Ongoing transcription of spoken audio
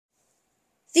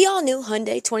The all-new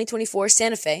Hyundai 2024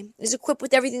 Santa Fe is equipped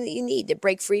with everything that you need to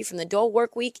break free from the dull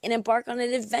work week and embark on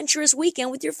an adventurous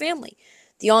weekend with your family.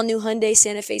 The all-new Hyundai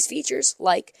Santa Fe's features,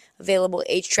 like available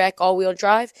H-Track all-wheel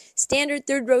drive, standard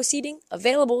third-row seating,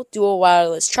 available dual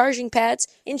wireless charging pads,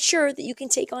 ensure that you can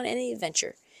take on any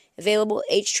adventure. Available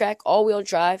H-Track all-wheel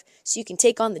drive so you can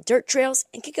take on the dirt trails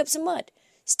and kick up some mud.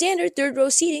 Standard third-row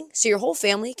seating so your whole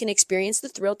family can experience the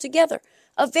thrill together.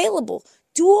 Available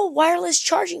dual wireless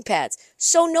charging pads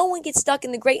so no one gets stuck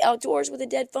in the great outdoors with a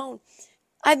dead phone.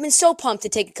 I've been so pumped to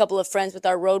take a couple of friends with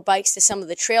our road bikes to some of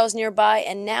the trails nearby,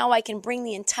 and now I can bring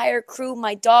the entire crew,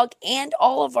 my dog, and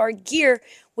all of our gear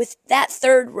with that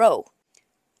third row.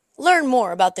 Learn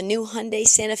more about the new Hyundai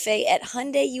Santa Fe at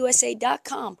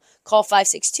HyundaiUSA.com. Call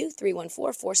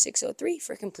 562-314-4603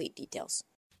 for complete details.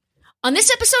 On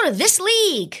this episode of This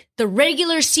League, the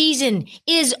regular season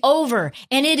is over,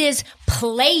 and it is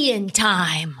play-in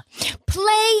time.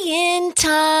 Play-in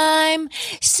time.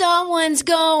 Someone's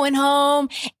going home,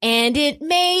 and it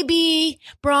may be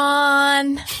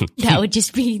Braun. That would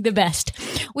just be the best.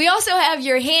 We also have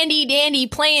your handy-dandy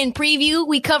play-in preview.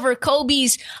 We cover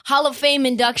Kobe's Hall of Fame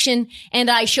induction, and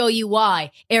I show you why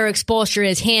Erik Spoelstra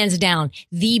is hands down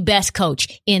the best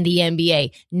coach in the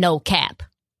NBA. No cap.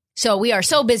 So we are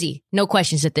so busy. No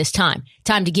questions at this time.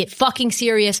 Time to get fucking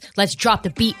serious. Let's drop the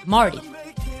beat, Marty.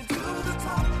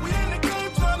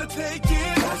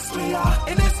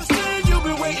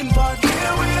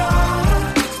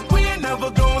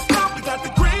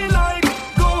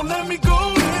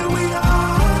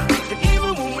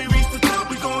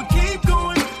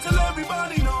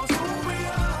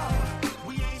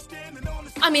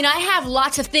 I mean, I have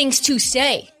lots of things to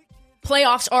say.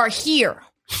 Playoffs are here,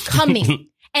 coming.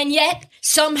 And yet,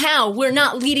 somehow, we're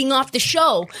not leading off the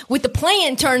show with the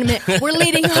play-in tournament. We're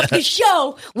leading off the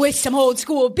show with some old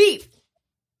school beef.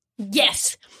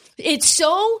 Yes, it's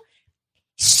so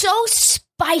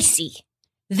spicy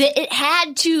that it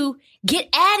had to get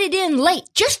added in late.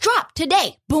 Just dropped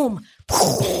today. Boom.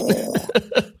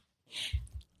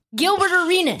 Gilbert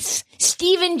Arenas,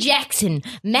 Steven Jackson,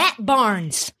 Matt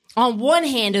Barnes on one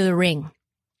hand of the ring.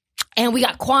 And we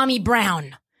got Kwame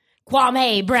Brown.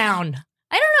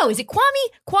 I don't know. Is it Kwame?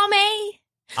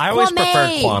 I always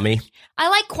preferred Kwame. I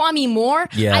like Kwame more.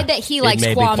 Yeah, I bet he likes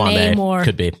Kwame more.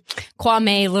 Could be.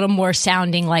 Kwame a little more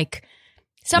sounding like...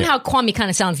 Somehow Kwame kind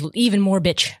of sounds even more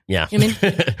bitch. Yeah. You know what I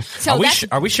mean? So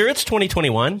are we sure it's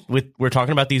 2021? We're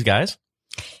talking about these guys?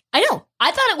 I know.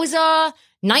 I thought it was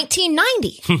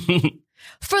 1990.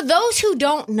 For those who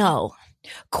don't know,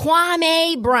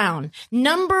 Kwame Brown,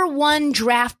 #1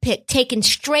 draft pick taken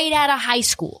straight out of high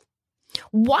school.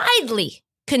 Widely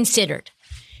considered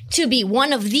to be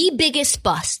one of the biggest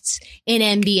busts in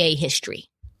NBA history.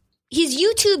 His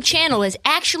YouTube channel is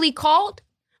actually called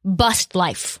Bust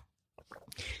Life.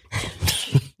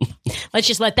 Let's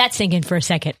just let that sink in for a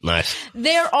second. Nice.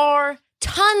 There are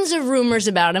tons of rumors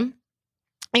about him,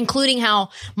 including how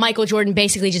Michael Jordan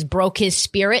basically just broke his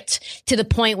spirit to the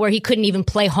point where he couldn't even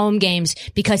play home games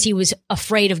because he was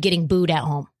afraid of getting booed at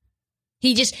home.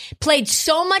 He just played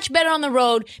so much better on the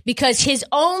road because his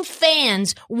own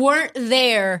fans weren't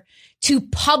there to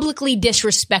publicly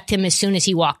disrespect him as soon as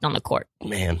he walked on the court.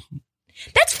 Man.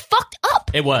 That's fucked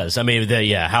up. It was. I mean,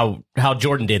 how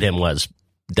Jordan did him was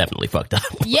definitely fucked up.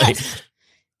 Yes.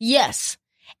 Yes.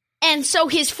 And so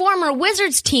his former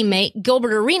Wizards teammate,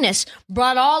 Gilbert Arenas,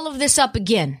 brought all of this up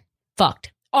again.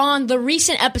 Fucked. On the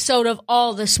recent episode of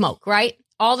All the Smoke, right?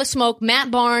 All the Smoke,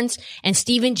 Matt Barnes and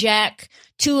Steven Jack,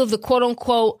 two of the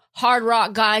quote-unquote hard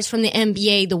rock guys from the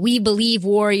NBA, the We Believe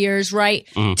Warriors, right?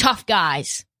 Tough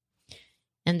guys.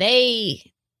 And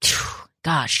they...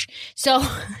 Gosh. So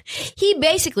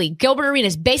Gilbert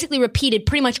Arenas basically repeated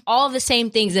pretty much all of the same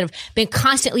things that have been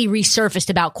constantly resurfaced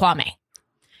about Kwame.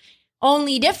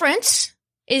 Only difference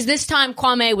is this time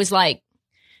Kwame was like,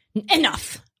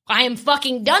 enough. I am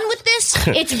fucking done with this.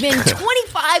 It's been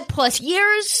 25 plus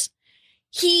years.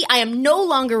 I am no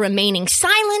longer remaining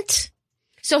silent.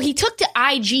 So he took to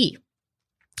IG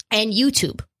and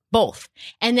YouTube, both,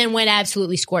 and then went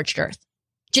absolutely scorched earth.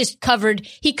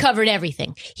 He covered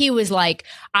everything. He was like,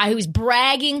 he was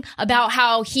bragging about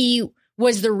how he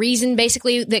was the reason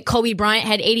basically that Kobe Bryant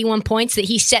had 81 points, that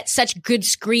he set such good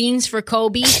screens for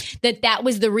Kobe, that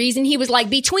was the reason. He was like,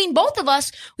 between both of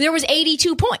us, there was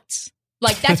 82 points.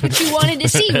 Like, that's what you wanted to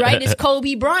see, right? Is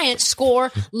Kobe Bryant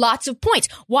score lots of points.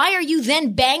 Why are you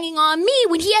then banging on me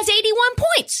when he has 81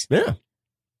 points? Yeah.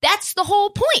 That's the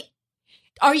whole point.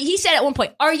 He said at one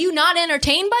point, are you not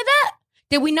entertained by that?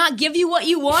 Did we not give you what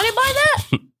you wanted by that?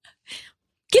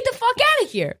 Get the fuck out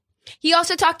of here. He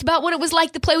also talked about what it was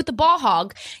like to play with the ball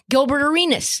hog, Gilbert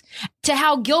Arenas, to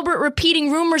how Gilbert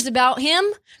repeating rumors about him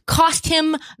cost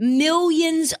him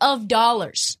millions of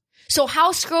dollars. So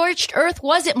how scorched earth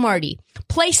was it, Marty?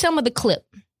 Play some of the clip.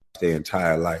 Their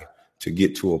entire life to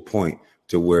get to a point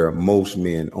to where most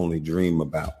men only dream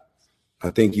about. I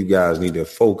think you guys need to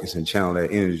focus and channel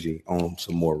that energy on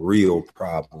some more real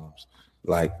problems,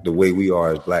 like the way we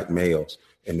are as black males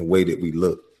and the way that we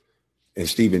look. And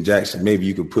Steven Jackson, maybe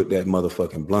you could put that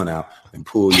motherfucking blunt out and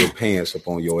pull your pants up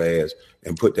on your ass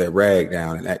and put that rag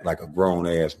down and act like a grown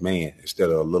ass man instead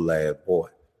of a little ass boy.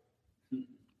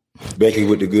 Becky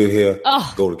with the good hair,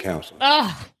 go to counseling.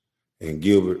 And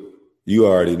Gilbert, you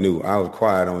already knew. I was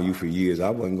quiet on you for years. I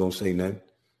wasn't gonna say nothing.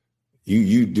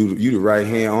 You the right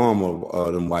hand arm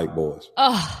of them white boys.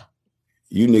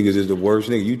 You niggas is the worst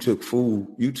nigga. You took food.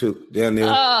 You took down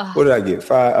there. What did I get?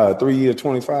 3 years,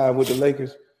 25 with the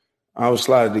Lakers. I was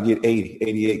slotted to get 80,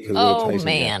 88 because of the Tyson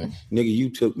man. Game. Nigga, you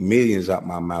took millions out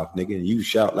my mouth, nigga, and you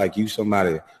shout like you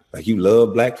somebody, like you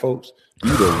love black folks.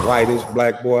 You the whitest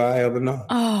black boy I ever know.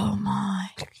 Oh, my.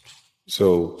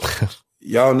 So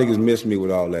y'all niggas miss me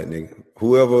with all that, nigga.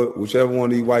 Whichever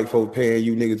one of these white folks paying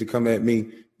you niggas to come at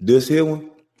me, this here one,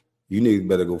 you niggas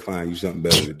better go find you something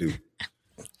better to do.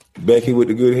 Becky with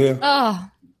the good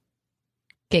hair?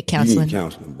 Get counseling. You need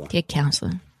counseling, boy. Get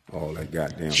counseling. All that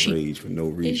goddamn rage for no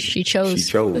reason. She chose.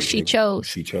 She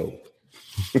chose. He's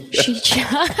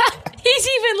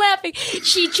even laughing.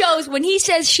 She chose. When he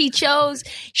says she chose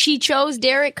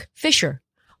Derek Fisher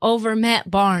over Matt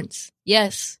Barnes.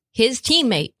 Yes. His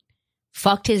teammate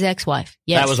fucked his ex-wife.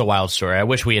 Yes. That was a wild story. I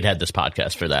wish we had this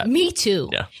podcast for that. Me too.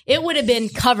 Yeah. It would have been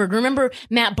covered. Remember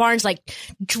Matt Barnes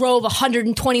drove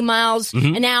 120 miles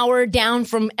an hour down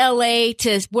from LA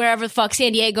to wherever the fuck,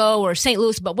 San Diego or St.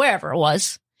 Louis, but wherever it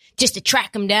was, just to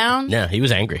track him down. Yeah, he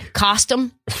was angry. Cost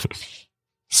him.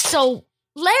 So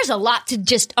there's a lot to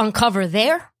just uncover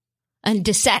there and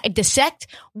dissect.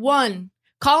 One,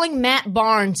 calling Matt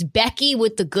Barnes Becky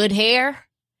with the good hair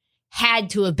had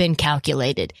to have been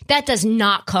calculated. That does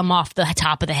not come off the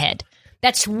top of the head.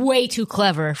 That's way too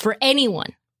clever for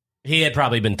anyone. He had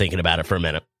probably been thinking about it for a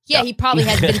minute. Yeah, he probably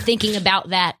has been thinking about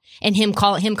that and him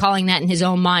calling that in his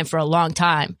own mind for a long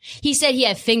time. He said he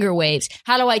had finger waves.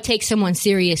 How do I take someone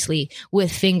seriously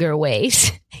with finger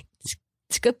waves?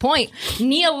 It's a good point.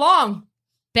 Nia Long,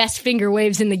 best finger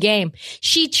waves in the game.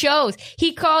 She chose.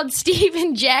 He called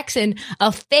Steven Jackson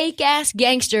a fake-ass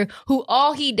gangster who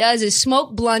all he does is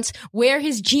smoke blunts, wear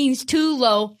his jeans too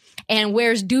low, and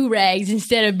wears do-rags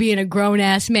instead of being a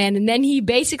grown-ass man. And then he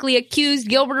basically accused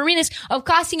Gilbert Arenas of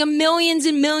costing him millions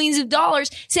and millions of dollars,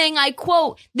 saying, I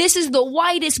quote, "This is the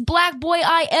whitest black boy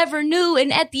I ever knew."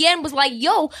 And at the end was like,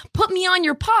 yo, put me on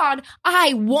your pod.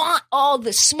 I want all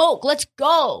the smoke. Let's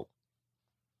go.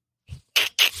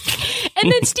 And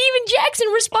then Steven Jackson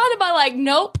responded by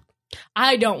nope,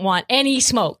 I don't want any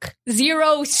smoke.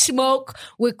 Zero smoke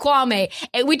with Kwame,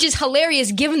 which is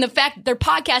hilarious given the fact that their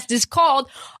podcast is called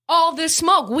All the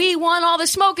Smoke. We want all the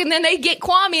smoke. And then they get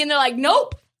Kwame and they're like,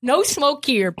 nope, no smoke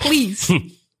here, please.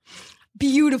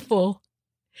 Beautiful.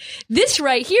 This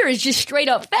right here is just straight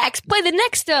up facts. Play the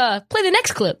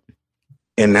next clip.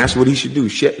 And that's what he should do.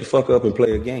 Shut the fuck up and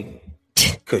play a game.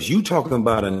 Because you talking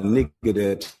about a nigga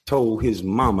that told his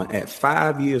mama at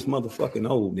 5 years motherfucking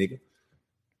old, nigga,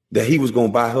 that he was going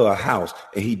to buy her a house,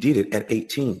 and he did it at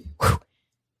 18.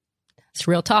 It's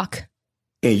real talk.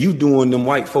 And you doing them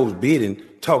white folks bidding,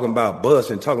 talking about bus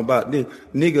and talking about this.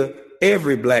 Nigga,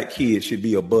 every black kid should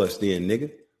be a bus then,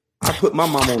 nigga. I put my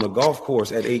mom on a golf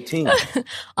course at 18.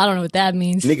 I don't know what that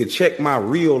means. Nigga, check my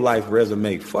real life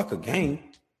resume. Fuck a game.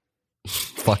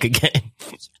 Fuck a game.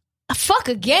 Fuck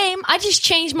a game. I just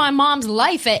changed my mom's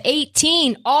life at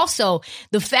 18. Also,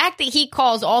 the fact that he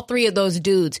calls all three of those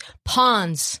dudes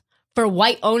pawns for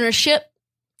white ownership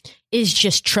is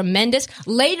just tremendous.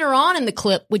 Later on in the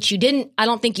clip, which I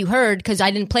don't think you heard because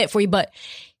I didn't play it for you, but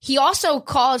he also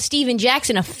called Steven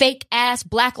Jackson a fake ass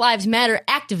Black Lives Matter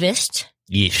activist.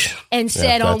 Yeesh. And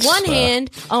said on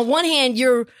one hand,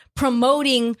 you're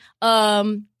promoting,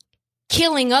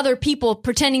 killing other people,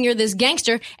 pretending you're this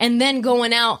gangster, and then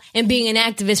going out and being an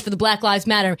activist for the Black Lives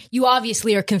Matter. You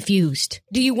obviously are confused.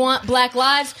 Do you want Black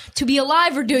lives to be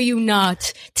alive or do you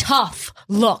not? Tough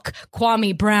look,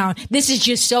 Kwame Brown. This is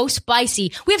just so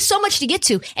spicy. We have so much to get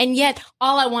to, and yet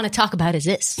all I want to talk about is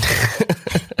this.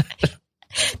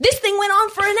 This thing went on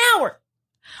for an hour.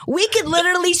 We could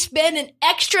literally spend an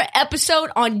extra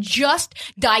episode on just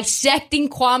dissecting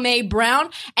Kwame Brown,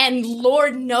 and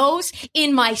Lord knows,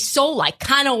 in my soul, I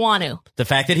kind of want to. The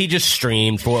fact that he just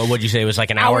streamed for, what'd you say, it was like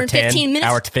an hour 10? 15 minutes?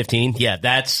 Hour 15? Yeah,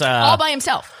 that's... all by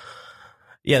himself.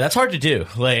 Yeah, that's hard to do.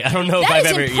 Like, I don't know if That I've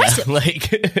is ever. impressive. Yeah, like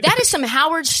That is some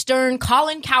Howard Stern,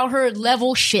 Colin Cowherd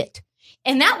level shit.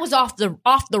 And that was off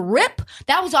the rip.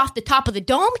 That was off the top of the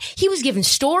dome. He was giving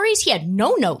stories. He had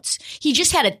no notes. He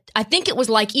just had I think it was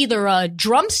like either a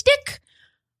drumstick,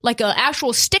 like an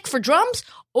actual stick for drums,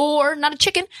 or not a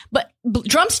chicken, but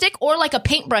drumstick, or like a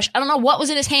paintbrush. I don't know what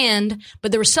was in his hand, but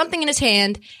there was something in his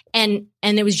hand, and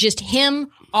it was just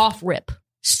him off rip.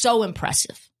 So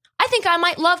impressive. I think I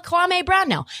might love Kwame Brown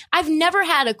now. I've never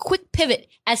had a quick pivot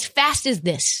as fast as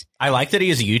this. I like that he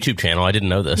has a YouTube channel. I didn't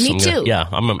know this. Me too.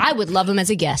 I would love him as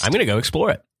a guest. I'm going to go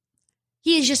explore it.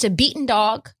 He is just a beaten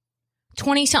dog.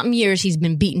 20-something years he's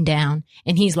been beaten down.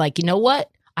 And he's like, you know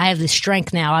what? I have the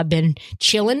strength now. I've been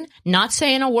chilling, not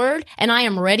saying a word, and I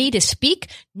am ready to speak.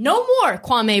 No more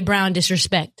Kwame Brown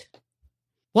disrespect.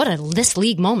 What a this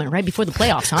league moment right before the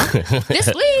playoffs, huh? This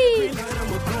league.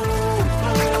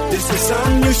 This is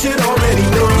something you should already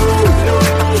know.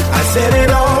 I said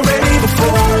it already before.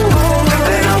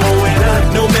 That I'm a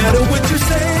winner, no matter what you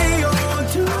say or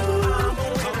do.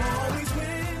 I'll always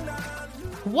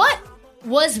win. What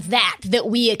was that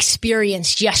we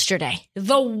experienced yesterday?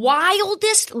 The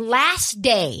wildest last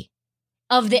day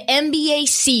of the NBA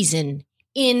season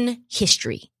in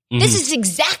history. Mm-hmm. This is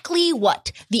exactly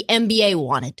what the NBA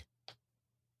wanted.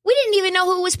 We didn't even know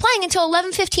who was playing until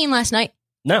 11:15 last night.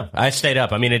 No, I stayed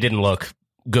up. I mean, it didn't look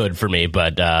good for me,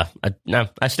 but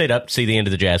I stayed up to see the end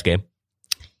of the Jazz game.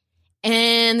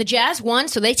 And the Jazz won,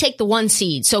 so they take the 1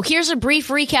 seed. So here's a brief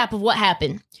recap of what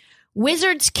happened.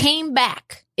 Wizards came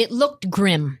back. It looked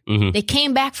grim. Mm-hmm. They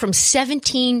came back from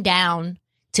 17 down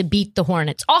to beat the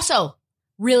Hornets. Also,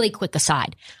 really quick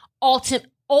aside,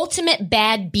 ultimate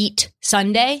bad beat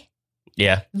Sunday.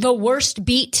 Yeah. The worst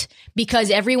beat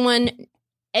because everyone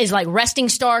is like resting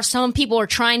stars. Some people are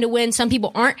trying to win. Some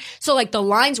people aren't. So like the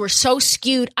lines were so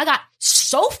skewed. I got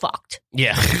so fucked.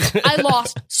 Yeah. I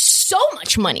lost so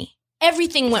much money.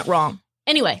 Everything went wrong.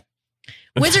 Anyway,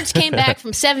 Wizards came back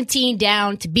from 17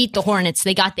 down to beat the Hornets.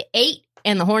 They got the 8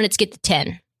 and the Hornets get the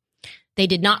 10. They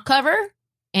did not cover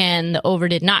and the over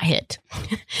did not hit.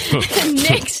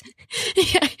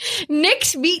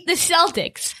 Knicks beat the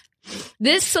Celtics.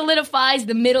 This solidifies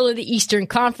the middle of the Eastern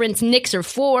Conference. Knicks are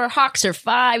 4, Hawks are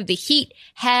 5. The Heat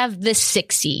have the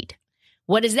 6 seed.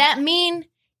 What does that mean?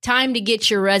 Time to get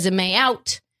your resume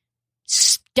out.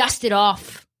 Dust it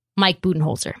off, Mike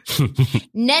Budenholzer.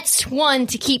 Nets won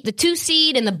to keep the 2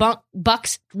 seed, and the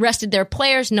Bucks rested their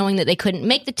players, knowing that they couldn't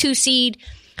make the 2 seed.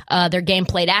 Their game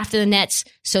played after the Nets,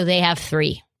 so they have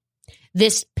 3.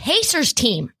 This Pacers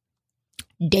team,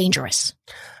 dangerous.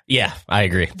 Yeah, I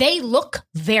agree. They look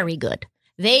very good.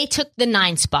 They took the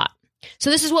 9 spot. So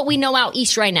this is what we know out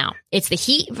East right now. It's the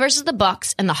Heat versus the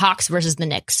Bucks and the Hawks versus the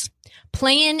Knicks.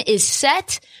 Play-in is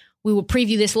set. We will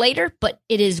preview this later, but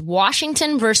it is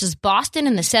Washington versus Boston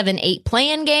in the 7-8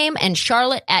 play-in game and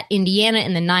Charlotte at Indiana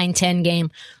in the 9-10 game.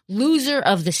 Loser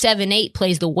of the 7-8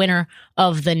 plays the winner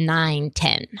of the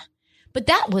 9-10. But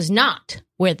that was not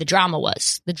where the drama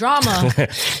was. The drama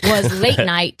was late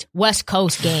night West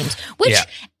Coast games, which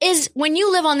is, when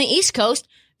you live on the East Coast,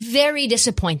 very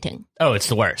disappointing. Oh, it's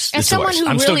the worst. As it's the someone worst. who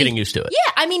I'm really, still getting used to it.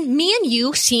 Yeah, I mean, me and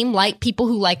you seem like people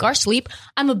who like our sleep.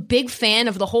 I'm a big fan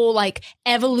of the whole like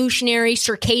evolutionary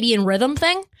circadian rhythm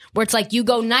thing, where it's like you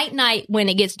go night-night when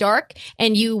it gets dark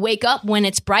and you wake up when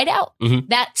it's bright out. Mm-hmm.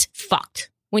 That's fucked.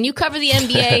 When you cover the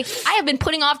NBA, I have been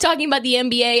putting off talking about the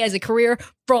NBA as a career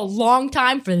for a long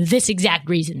time for this exact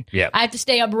reason. Yeah, I have to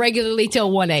stay up regularly till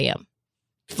 1 a.m.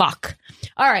 Fuck.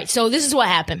 All right, so this is what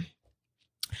happened.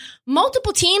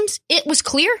 Multiple teams, it was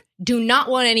clear, do not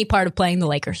want any part of playing the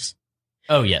Lakers.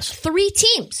 Oh, yes. 3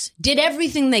 teams did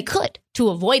everything they could to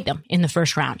avoid them in the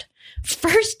first round.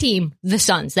 First team, the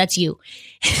Suns. That's you.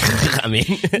 I mean,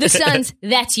 the Suns,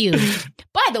 that's you.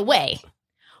 By the way,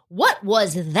 what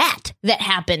was that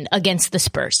happened against the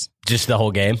Spurs? Just the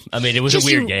whole game. I mean, it was a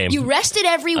weird game. You rested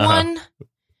everyone.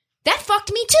 That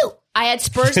fucked me too. I had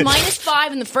Spurs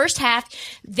 -5 in the first half.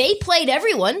 They played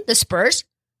everyone, the Spurs.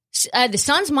 The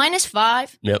Suns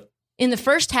 -5. Yep. In the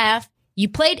first half.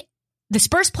 The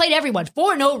Spurs played everyone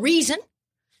for no reason.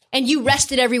 And you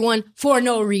rested everyone for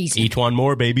no reason. Each one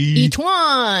more, baby. Each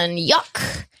one.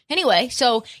 Yuck. Anyway,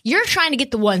 so you're trying to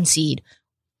get the 1 seed.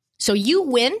 So you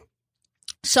win.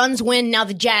 Suns win. Now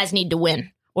the Jazz need to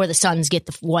win, or the Suns get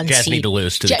the 1 seed. Jazz need to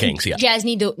lose to the Kings. Yeah. Jazz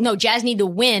need to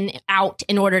win out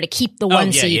in order to keep the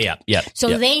 1 seed. Yeah.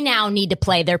 So they now need to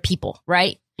play their people,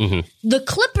 right? Mm-hmm. The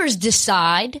Clippers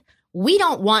decide we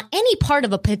don't want any part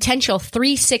of a potential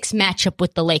 3-6 matchup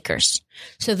with the Lakers.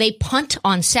 So they punt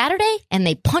on Saturday and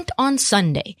they punt on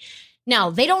Sunday.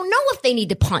 Now they don't know if they need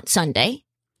to punt Sunday.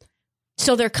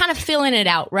 So they're kind of filling it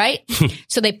out, right?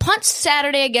 So they punt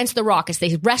Saturday against the Rockets.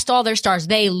 They rest all their stars.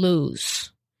 They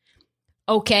lose.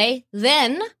 Okay.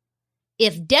 Then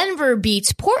if Denver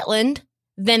beats Portland,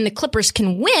 then the Clippers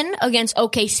can win against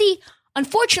OKC.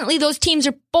 Unfortunately, those teams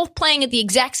are both playing at the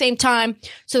exact same time.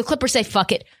 So the Clippers say,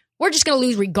 fuck it. We're just going to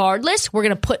lose regardless. We're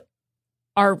going to put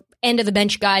our end of the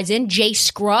bench guys in. Jay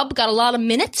Scrubb got a lot of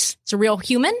minutes. It's a real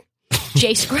human.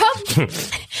 Jay Scrubb.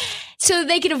 So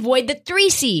they can avoid the 3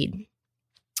 seed.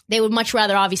 They would much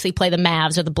rather obviously play the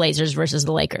Mavs or the Blazers versus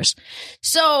the Lakers.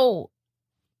 So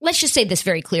let's just say this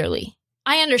very clearly.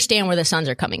 I understand where the Suns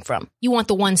are coming from. You want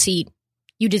the 1 seed.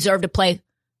 You deserve to play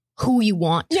who you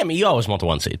want. Yeah, I mean, you always want the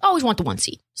 1 seed. Always want the 1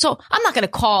 seed. So I'm not going to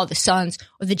call the Suns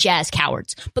or the Jazz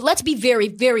cowards. But let's be very,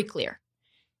 very clear.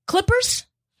 Clippers,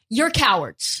 you're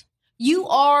cowards. You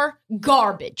are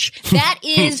garbage. That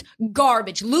is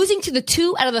garbage. Losing to the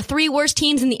 2 out of the 3 worst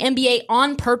teams in the NBA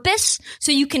on purpose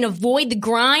so you can avoid the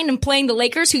grind and playing the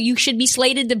Lakers, who you should be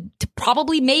slated to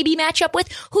probably maybe match up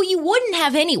with, who you wouldn't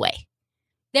have anyway.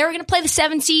 They were going to play the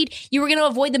 7 seed. You were going to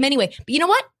avoid them anyway. But you know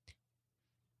what?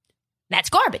 That's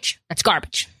garbage. That's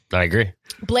garbage. I agree.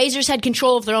 Blazers had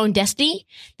control of their own destiny.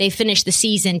 They finished the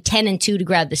season 10-2 to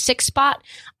grab the 6th spot.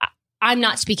 I'm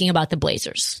not speaking about the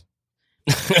Blazers.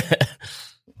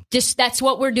 Just that's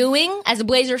what we're doing. As a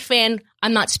Blazers fan,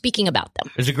 I'm not speaking about them.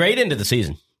 It was a great end of the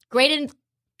season.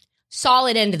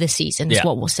 Solid end of the season is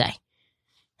what we'll say.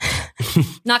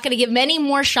 Not going to give them any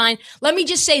more shine. Let me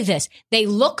just say this. They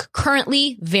look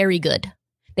currently very good.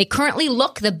 They currently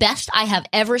look the best I have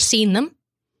ever seen them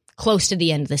close to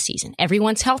the end of the season.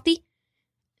 Everyone's healthy.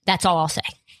 That's all I'll say.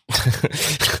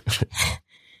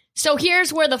 So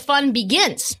here's where the fun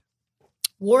begins.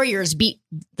 Warriors beat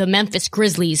the Memphis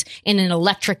Grizzlies in an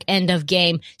electric end of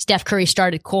game. Steph Curry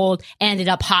started cold, ended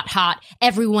up hot.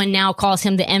 Everyone now calls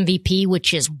him the MVP,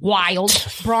 which is wild.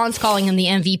 Braun's calling him the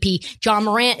MVP. John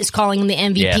Morant is calling him the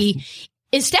MVP. Yeah.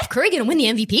 Is Steph Curry going to win the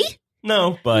MVP?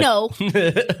 No, but... No.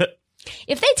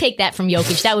 If they take that from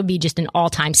Jokic, that would be just an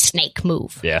all-time snake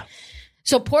move. Yeah.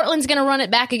 So Portland's going to run it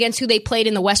back against who they played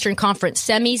in the Western Conference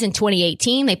semis in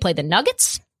 2018. They played the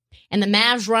Nuggets, and the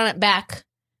Mavs run it back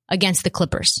against the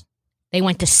Clippers. They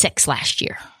went to 6 last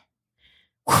year.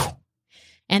 Whew.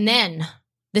 And then,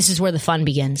 this is where the fun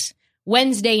begins.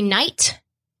 Wednesday night,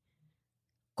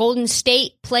 Golden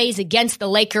State plays against the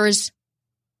Lakers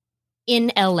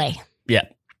in LA. Yeah.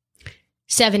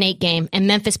 7-8 game. And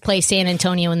Memphis plays San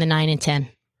Antonio in the 9 and 10.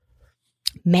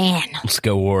 Man. Let's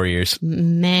go Warriors.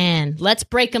 Man. Let's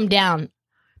break them down.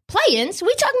 Play-ins?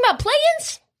 We talking about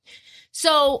play-ins?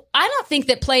 So, I don't think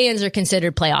that play-ins are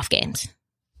considered playoff games.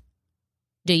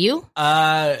 Do you?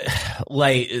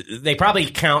 Like they probably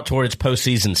count towards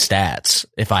postseason stats,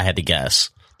 if I had to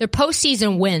guess. They're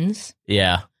postseason wins.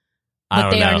 Yeah. But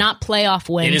they are not playoff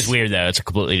wins. It is weird, though. It's a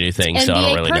completely new thing, NBA so I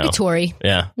don't really purgatory. know.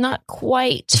 Yeah. Not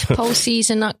quite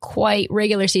postseason, not quite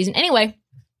regular season. Anyway,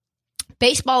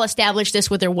 baseball established this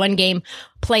with their 1-game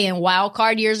play-in wild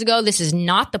card years ago. This is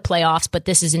not the playoffs, but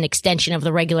this is an extension of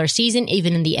the regular season.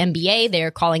 Even in the NBA,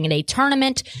 they're calling it a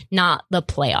tournament, not the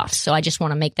playoffs. So I just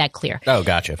want to make that clear. Oh,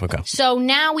 gotcha. Okay. So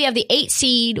now we have the 8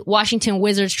 seed Washington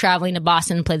Wizards traveling to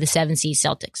Boston to play the 7 seed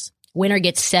Celtics. Winner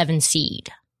gets 7 seed.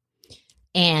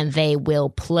 And they will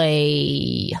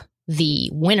play the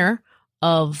winner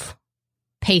of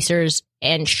Pacers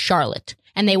and Charlotte.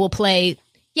 And they will play...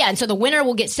 Yeah, and so the winner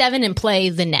will get 7 and play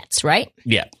the Nets, right?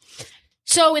 Yeah.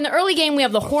 So in the early game, we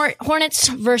have the Hornets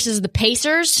versus the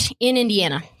Pacers in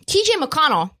Indiana. TJ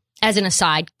McConnell, as an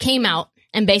aside, came out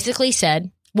and basically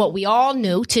said what we all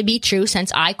knew to be true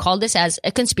since I called this as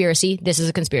a conspiracy. This is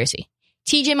a conspiracy.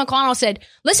 TJ McConnell said,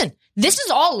 listen, this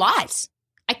is all lies.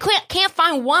 I can't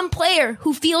find one player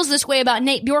who feels this way about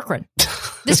Nate Bjorkgren.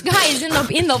 This guy is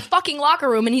in the fucking locker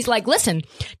room, and he's like, listen,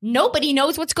 nobody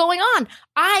knows what's going on.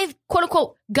 I've, quote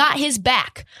unquote, got his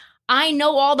back. I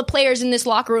know all the players in this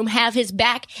locker room have his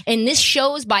back, and this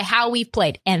shows by how we've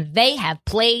played. And they have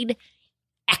played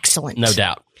excellent. No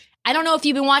doubt. I don't know if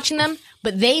you've been watching them,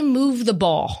 but they move the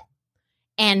ball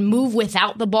and move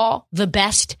without the ball the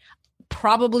best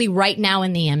probably right now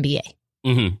in the NBA.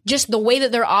 Mm-hmm. Just the way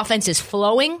that their offense is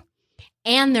flowing,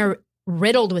 and they're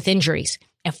riddled with injuries.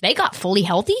 If they got fully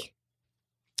healthy,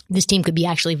 this team could be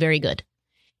actually very good.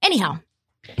 Anyhow,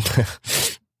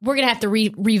 we're going to have to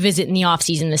revisit in the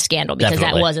offseason this scandal, because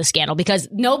Definitely. That was a scandal, because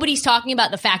nobody's talking about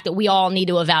the fact that we all need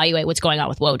to evaluate what's going on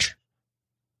with Woj.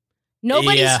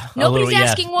 Nobody's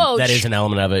asking Woj. That is an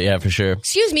element of it, yeah, for sure.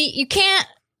 Excuse me,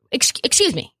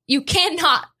 you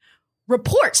cannot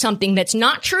report something that's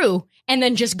not true and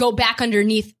then just go back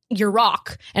underneath your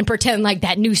rock and pretend like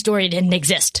that news story didn't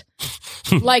exist.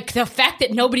 Like the fact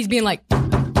that nobody's being like,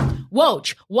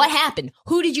 Woj, what happened?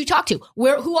 Who did you talk to?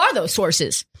 Who are those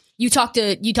sources? You talked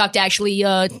to actually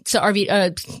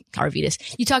Arvidas.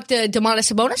 You talked to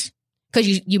Domantas Sabonis?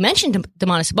 Because you mentioned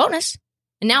Domantas Sabonis,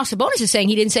 and now Sabonis is saying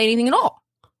he didn't say anything at all.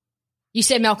 You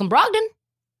said Malcolm Brogdon.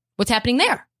 What's happening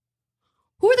there?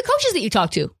 Who are the coaches that you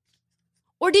talked to?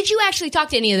 Or did you actually talk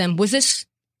to any of them? Was this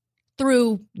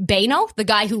through Bano, the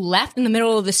guy who left in the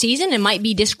middle of the season and might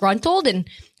be disgruntled and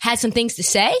had some things to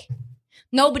say?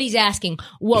 Nobody's asking,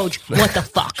 Woj, what the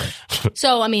fuck?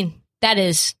 So, I mean, that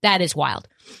is wild.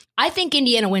 I think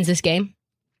Indiana wins this game.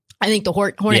 I think the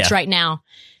Hornets right now,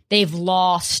 they've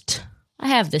lost, I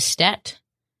have this stat.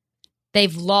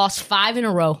 They've lost 5 in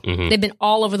a row. Mm-hmm. They've been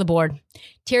all over the board.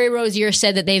 Terry Rozier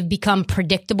said that they've become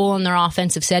predictable in their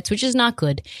offensive sets, which is not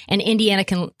good. And Indiana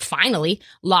can finally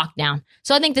lock down.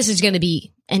 So I think this is going to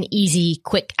be an easy,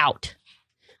 quick out.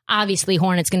 Obviously,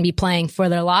 Hornets going to be playing for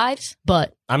their lives,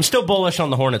 but I'm still bullish on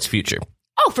the Hornets' future.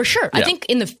 Oh, for sure. Yeah. I think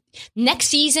in the next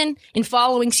season, in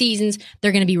following seasons,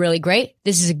 they're going to be really great.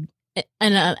 This is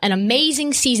an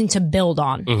amazing season to build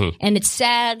on. Mm-hmm. And it's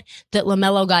sad that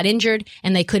LaMelo got injured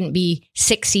and they couldn't be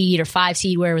 6 seed or 5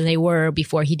 seed wherever they were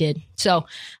before he did. So,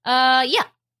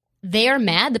 they are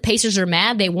mad. The Pacers are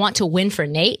mad. They want to win for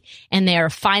Nate, and they are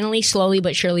finally, slowly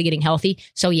but surely getting healthy.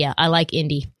 So, yeah, I like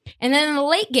Indy. And then in the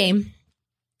late game,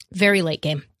 very late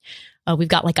game, we've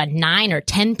got like a 9 or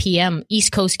 10 p.m.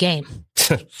 East Coast game.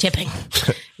 Tipping.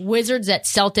 Wizards at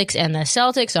Celtics, and the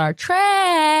Celtics are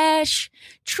trash.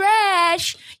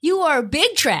 Trash. You are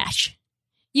big trash.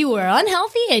 You are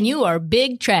unhealthy, and you are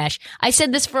big trash. I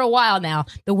said this for a while now.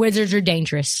 The Wizards are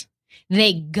dangerous.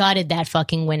 They gutted that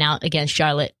fucking win out against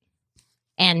Charlotte.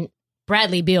 And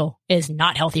Bradley Beal is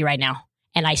not healthy right now,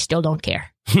 and I still don't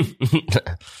care.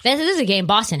 This is a game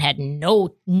Boston had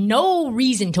no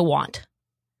reason to want.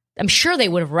 I'm sure they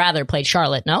would have rather played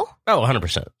Charlotte, no? Oh,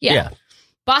 100%. Yeah.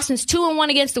 Boston's 2-1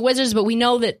 against the Wizards, but we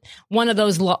know that one of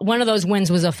those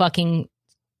wins was a fucking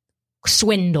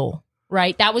swindle,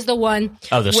 right? That was the one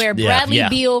where Bradley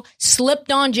Beal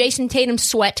slipped on Jason Tatum's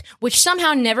sweat, which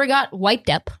somehow never got wiped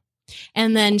up.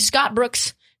 And then Scott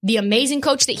Brooks, the amazing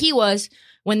coach that he was,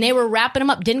 when they were wrapping him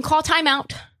up, didn't call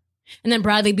timeout. And then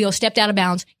Bradley Beal stepped out of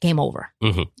bounds. Game over.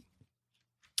 Mm-hmm.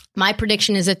 My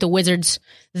prediction is that the Wizards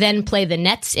then play the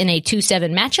Nets in a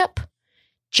 2-7 matchup,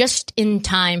 just in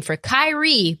time for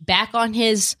Kyrie back on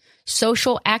his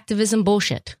social activism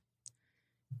bullshit.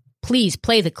 Please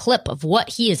play the clip of what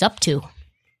he is up to.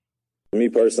 Me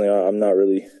personally, I'm not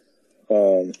really,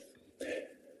 I'm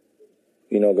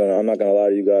not gonna lie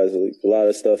to you guys. A lot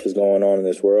of stuff is going on in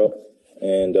this world,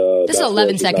 and this is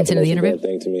 11 seconds into the interview.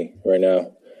 Thing to me right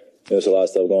now, there's a lot of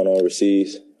stuff going on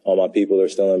overseas. All my people are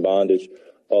still in bondage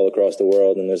all across the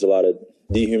world, and there's a lot of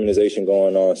dehumanization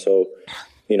going on. So,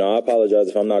 I apologize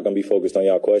if I'm not going to be focused on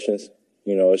y'all questions.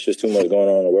 It's just too much going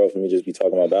on in the world for me to just be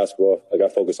talking about basketball. Like, I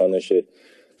focus on this shit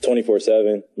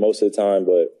 24/7 most of the time,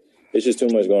 but it's just too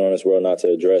much going on in this world not to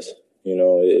address.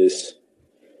 It's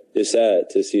sad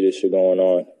to see this shit going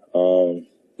on.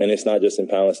 And it's not just in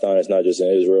Palestine. It's not just in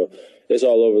Israel. It's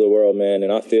all over the world, man,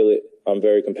 and I feel it. I'm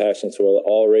very compassionate to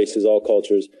all races, all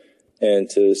cultures, and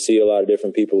to see a lot of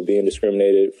different people being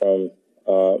discriminated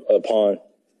upon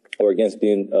or against,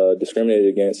 being discriminated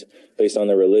against based on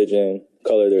their religion,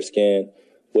 color of their skin,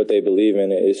 what they believe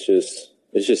in. It's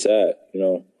just sad.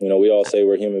 We all say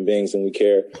we're human beings and we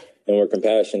care and we're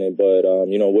compassionate, but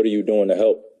what are you doing to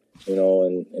help?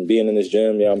 And being in this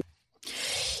gym,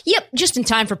 Yep, just in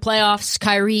time for playoffs.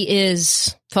 Kyrie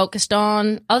is focused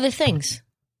on other things.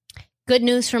 Good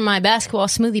news for my basketball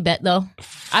smoothie bet, though.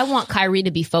 I want Kyrie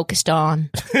to be focused on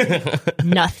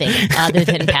nothing other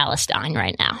than Palestine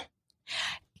right now.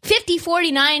 50,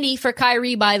 40, 90 for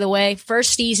Kyrie, by the way.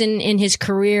 First season in his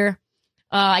career.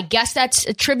 I guess that's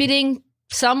attributing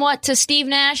somewhat to Steve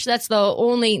Nash. That's the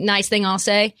only nice thing I'll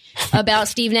say about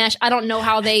Steve Nash. I don't know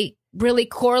how they really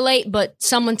correlate, but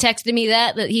someone texted me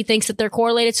that he thinks that they're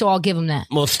correlated, so I'll give him that.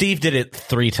 Well, Steve did it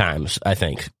 3 times, I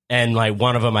think. And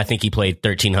one of them, I think he played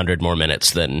 1,300 more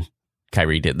minutes than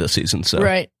Kyrie did this season. So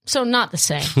right. So not the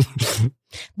same.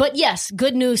 But yes,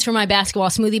 good news for my basketball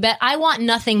smoothie bet. I want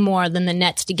nothing more than the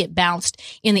Nets to get bounced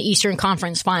in the Eastern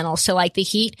Conference Finals to the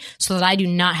Heat, so that I do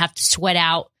not have to sweat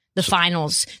out the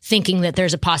finals thinking that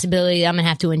there's a possibility that I'm going to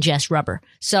have to ingest rubber.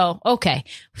 So, okay.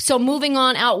 So moving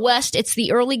on out west, it's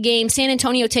the early game. San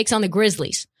Antonio takes on the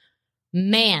Grizzlies.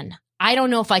 Man, I don't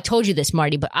know if I told you this,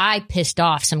 Marty, but I pissed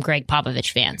off some Greg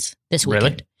Popovich fans this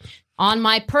weekend. Really? On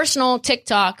my personal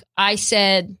TikTok, I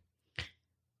said,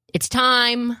 it's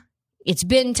time. It's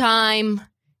been time.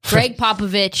 Greg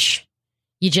Popovich,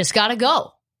 you just got to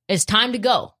go. It's time to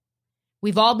go.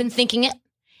 We've all been thinking it.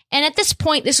 And at this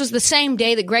point, this was the same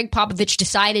day that Greg Popovich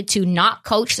decided to not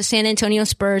coach the San Antonio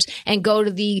Spurs and go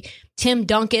to the Tim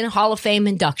Duncan Hall of Fame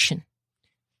induction.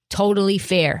 Totally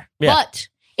fair. Yeah. But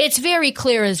it's very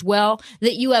clear as well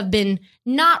that you have been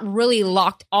not really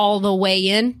locked all the way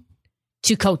in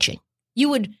to coaching.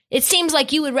 It seems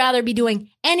like you would rather be doing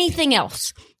anything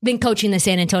else than coaching the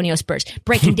San Antonio Spurs,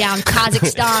 breaking down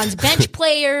Kazakhstan's bench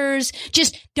players,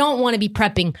 just don't want to be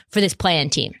prepping for this play-in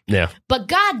team. Yeah. But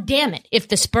God damn it, if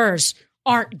the Spurs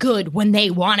aren't good when they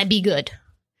want to be good.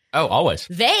 Oh, always.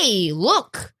 They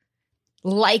look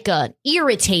like an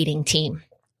irritating team.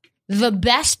 The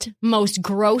best, most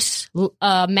gross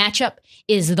matchup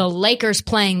is the Lakers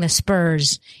playing the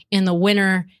Spurs in the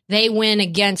winter. They win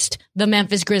against the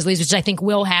Memphis Grizzlies, which I think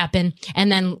will happen.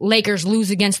 And then Lakers lose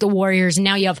against the Warriors. And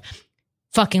now you have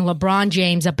fucking LeBron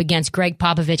James up against Greg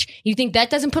Popovich. You think that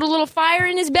doesn't put a little fire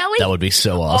in his belly? That would be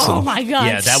so awesome. Oh my God.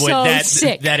 Yeah,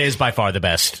 sick. That is by far the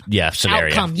best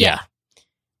scenario. Outcome, yeah.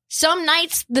 Some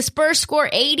nights the Spurs score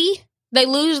 80. They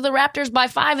lose the Raptors by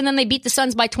 5, and then they beat the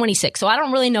Suns by 26. So I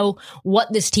don't really know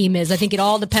what this team is. I think it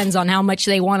all depends on how much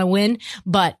they want to win.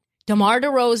 But DeMar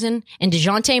DeRozan and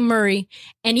DeJounte Murray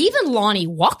and even Lonnie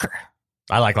Walker.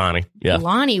 I like Lonnie. Yeah.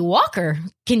 Lonnie Walker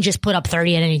can just put up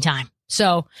 30 at any time.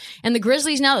 So, and the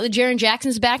Grizzlies, now that the Jaren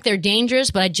Jackson's back, they're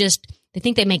dangerous, but I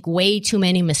think they make way too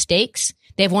many mistakes.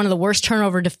 They have one of the worst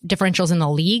turnover differentials in the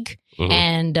league. Mm-hmm.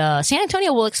 And San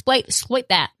Antonio will exploit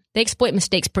that. They exploit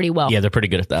mistakes pretty well. Yeah, they're pretty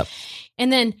good at that. And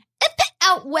then at the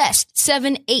Out West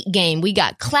 7-8 game, we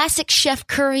got classic Chef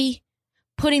Curry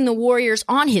putting the Warriors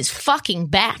on his fucking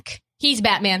back. He's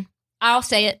Batman. I'll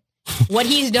say it. What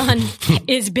he's done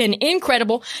has been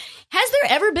incredible. Has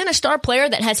there ever been a star player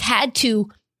that has had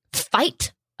to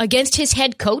fight against his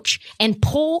head coach and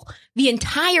pull the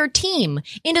entire team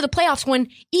into the playoffs when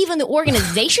even the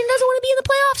organization doesn't want to be in the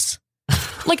playoffs?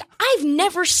 Like, I've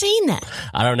never seen that.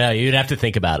 I don't know. You'd have to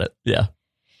think about it. Yeah.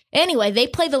 Anyway, they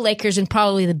play the Lakers in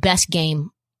probably the best game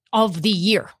of the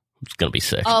year. It's going to be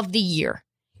sick. Of the year.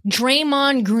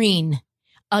 Draymond Green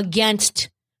against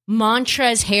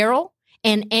Montrezl Harrell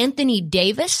and Anthony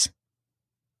Davis.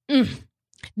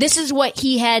 This is what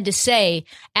he had to say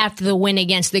after the win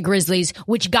against the Grizzlies,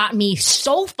 which got me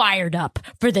so fired up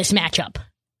for this matchup.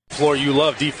 Floor you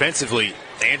love defensively.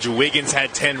 Andrew Wiggins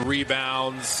had 10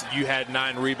 rebounds. You had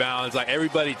 9 rebounds. Like,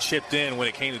 everybody chipped in when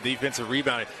it came to defensive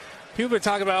rebounding. People are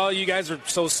talking about, oh, you guys are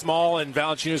so small, and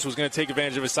Valanciunas was going to take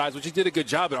advantage of his size, which he did a good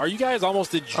job. But are you guys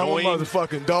almost enjoying? I'm a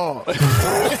motherfucking dog.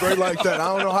 Straight like that.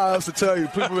 I don't know how else to tell you.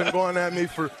 People have been going at me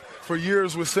for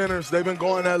years with centers. They've been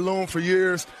going at Loon for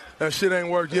years. That shit ain't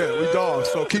worked yet. We dogs,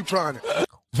 so keep trying it.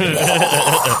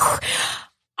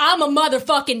 I'm a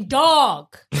motherfucking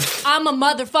dog. I'm a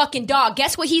motherfucking dog.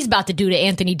 Guess what he's about to do to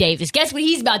Anthony Davis? Guess what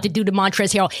he's about to do to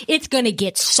Montrezl Harrell? It's going to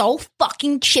get so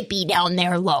fucking chippy down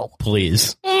there low.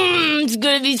 Please. It's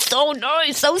going to be so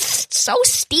nice, so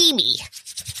steamy.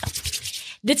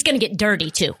 It's going to get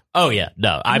dirty, too. Oh, yeah.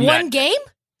 No, I'm One not. game?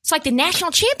 It's like the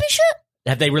national championship?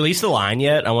 Have they released the line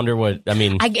yet? I wonder what,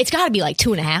 it's got to be like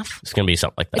 2.5. It's going to be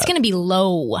something like that. It's going to be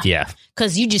low. Yeah.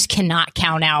 Because you just cannot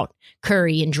count out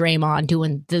Curry and Draymond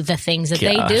doing the things that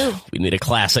they do. We need a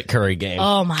classic Curry game.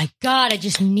 Oh, my God. I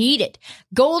just need it.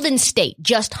 Golden State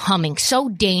just humming. So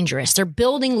dangerous. They're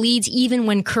building leads even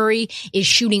when Curry is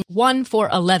shooting 1 for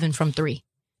 11 from 3.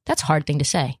 That's a hard thing to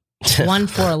say. 1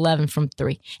 for 11 from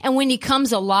 3. And when he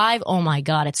comes alive, oh, my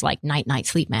God, it's like night-night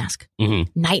sleep mask.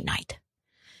 Mm-hmm. Night-night.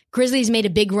 Grizzlies made a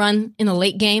big run in the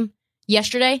late game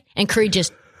yesterday, and Curry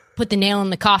just put the nail in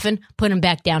the coffin, put him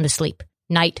back down to sleep.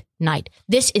 Night.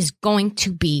 This is going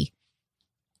to be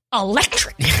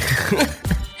electric.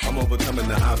 I'm overcoming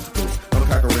the obstacles. I'm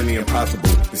conquering the impossible.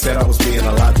 They said I was being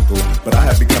illogical, but I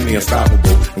have become the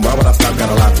unstoppable. And why would I stop? Got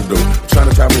a lot to do. Trying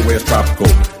to travel where it's tropical.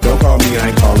 Don't call me, I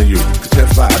ain't calling you. Cause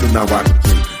that's why I do not rock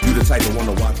with you. You the type that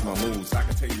want to watch my moves. I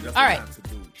can tell you that's all what right. not to do.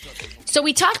 So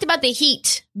we talked about the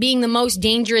Heat being the most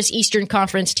dangerous Eastern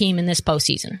Conference team in this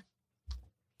postseason.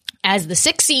 As the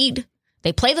 6th seed,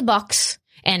 they play the Bucks,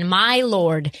 and my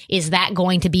lord, is that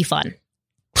going to be fun?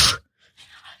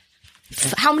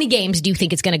 How many games do you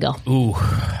think it's going to go? Ooh,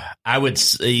 I would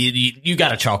say you got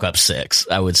to chalk up 6.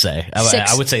 I would say.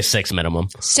 I would say 6 minimum.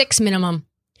 6 minimum.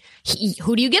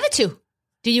 Who do you give it to?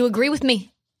 Do you agree with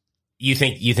me? You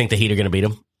think the Heat are going to beat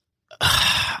them?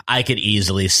 I could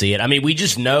easily see it. I mean, we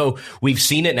just know, we've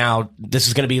seen it now. This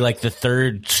is going to be like the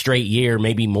 3rd straight year,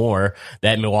 maybe more,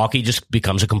 that Milwaukee just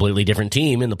becomes a completely different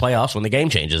team in the playoffs when the game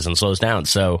changes and slows down.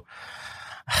 So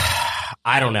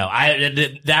I don't know.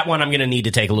 That one I'm going to need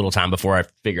to take a little time before I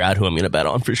figure out who I'm going to bet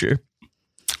on for sure.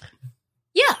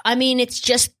 Yeah, I mean, it's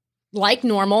just like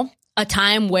normal, a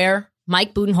time where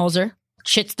Mike Budenholzer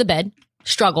shits the bed,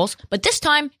 struggles, but this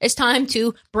time it's time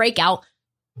to break out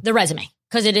the resume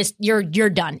because it is you're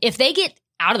done. If they get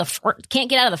out of can't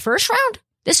get out of the first round,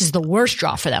 this is the worst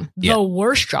draw for them. The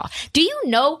worst draw. Do you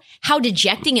know how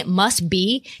dejecting it must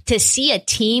be to see a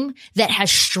team that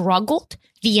has struggled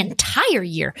the entire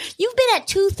year? You've been at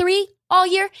 2-3 all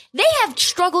year. They have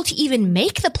struggled to even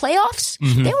make the playoffs.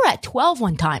 Mm-hmm. They were at 12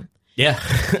 one time. Yeah.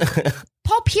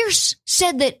 Paul Pierce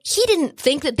said that he didn't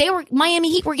think that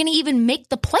Miami Heat were going to even make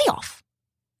the playoff.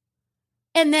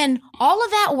 And then all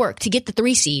of that work to get the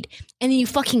 3 seed, and then you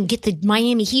fucking get the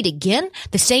Miami Heat again,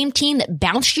 the same team that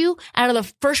bounced you out of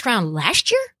the first round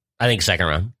last year? I think second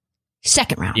round.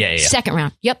 Second round. Yeah. Second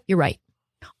round. Yep, you're right.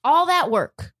 All that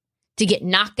work to get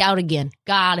knocked out again.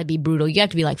 Gotta be brutal. You have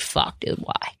to be like, fuck, dude,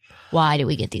 why? Why do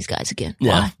we get these guys again?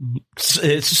 Yeah. Why?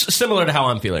 It's similar to how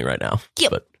I'm feeling right now.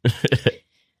 Yep.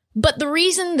 But the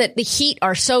reason that the Heat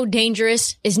are so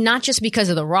dangerous is not just because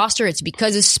of the roster, it's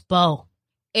because of Spo.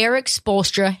 Erik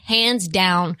Spoelstra, hands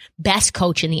down, best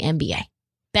coach in the NBA.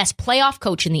 Best playoff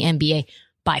coach in the NBA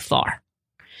by far.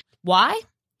 Why?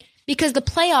 Because the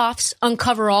playoffs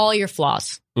uncover all your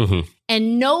flaws. Mm-hmm.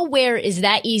 And nowhere is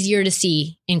that easier to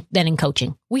see than in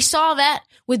coaching. We saw that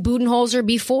with Budenholzer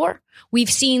before. We've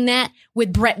seen that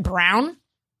with Brett Brown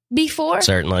before.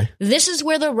 Certainly. This is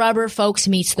where the rubber, folks,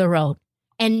 meets the road.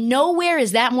 And nowhere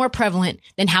is that more prevalent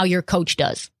than how your coach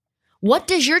does. What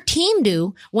does your team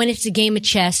do when it's a game of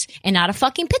chess and not a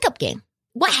fucking pickup game?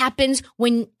 What happens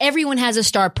when everyone has a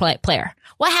star player?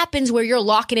 What happens where you're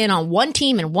locking in on one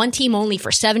team and one team only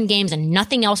for 7 games and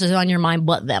nothing else is on your mind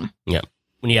but them? Yeah.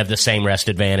 When you have the same rest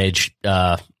advantage,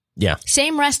 yeah.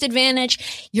 Same rest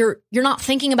advantage. You're not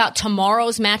thinking about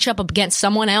tomorrow's matchup up against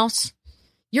someone else.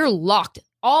 You're locked.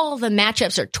 All of the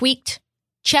matchups are tweaked.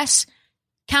 Chess,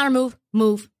 counter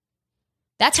move.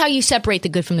 That's how you separate the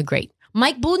good from the great.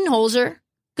 Mike Budenholzer,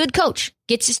 good coach,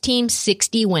 gets his team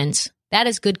 60 wins. That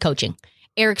is good coaching.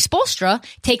 Erik Spoelstra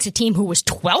takes a team who was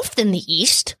 12th in the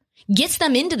East, gets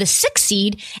them into the 6th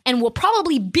seed, and will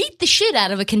probably beat the shit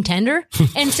out of a contender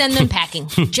and send them packing,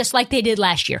 just like they did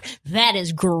last year. That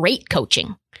is great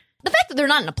coaching. The fact that they're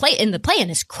not in the play-in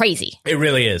is crazy. It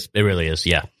really is. It really is,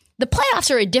 yeah. The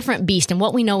playoffs are a different beast, and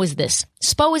what we know is this.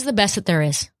 Spo is the best that there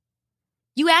is.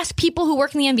 You ask people who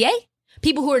work in the NBA,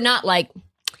 people who are not like,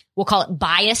 we'll call it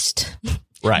biased,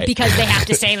 right? Because they have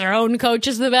to say their own coach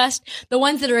is the best. The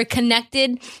ones that are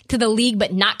connected to the league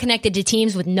but not connected to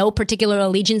teams with no particular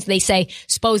allegiance, they say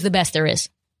Spo's the best there is.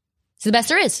 It's the best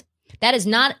there is. That is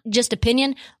not just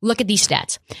opinion. Look at these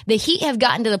stats. The Heat have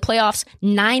gotten to the playoffs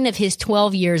 9 of his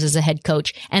 12 years as a head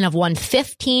coach and have won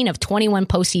 15 of 21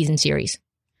 postseason series.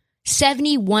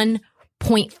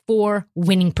 71.4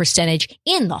 winning percentage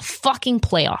in the fucking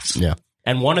playoffs. Yeah.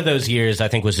 And one of those years, I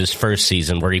think, was his first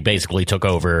season where he basically took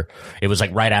over. It was like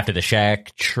right after the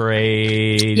Shaq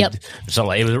trade. Yep. So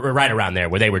like, it was right around there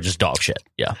where they were just dog shit.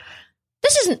 Yeah.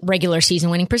 This isn't regular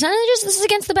season winning percentages. This is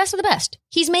against the best of the best.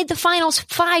 He's made the finals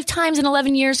 5 times in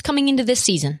 11 years coming into this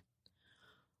season.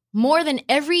 More than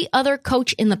every other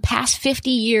coach in the past 50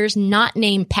 years not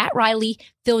named Pat Riley,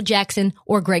 Phil Jackson,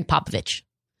 or Greg Popovich.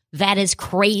 That is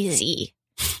crazy.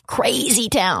 Crazy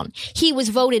town. He was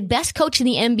voted best coach in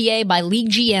the NBA by league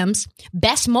GMs,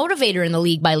 best motivator in the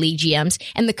league by league GMs,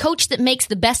 and the coach that makes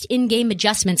the best in-game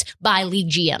adjustments by league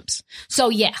GMs. So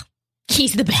yeah,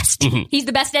 he's the best. Mm-hmm. He's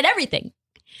the best at everything.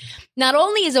 Not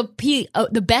only is he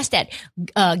the best at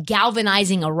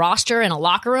galvanizing a roster and a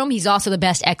locker room, he's also the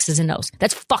best X's and O's.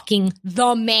 That's fucking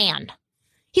the man.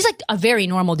 He's like a very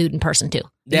normal dude in person too.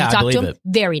 Yeah, you talk I believe to him, it.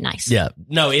 Very nice. Yeah.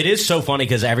 No, it is so funny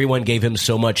because everyone gave him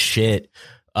so much shit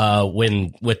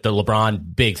when with the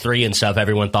LeBron Big 3 and stuff.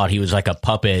 Everyone thought he was like a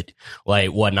puppet,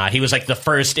 like whatnot. He was like the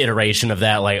first iteration of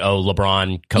that, like, oh,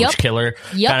 LeBron coach killer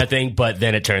kind of thing. But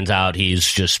then it turns out he's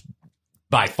just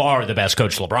by far the best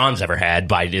coach LeBron's ever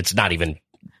had. It's not even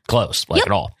close,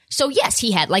 at all. So yes,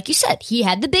 he had, like you said, he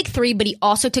had the Big 3, but he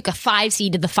also took a 5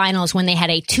 seed to the finals when they had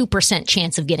a 2%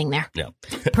 chance of getting there. Yeah.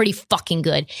 Pretty fucking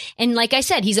good. And like I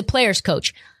said, he's a player's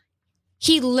coach.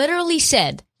 He literally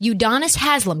said Udonis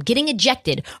Haslem getting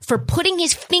ejected for putting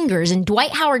his fingers in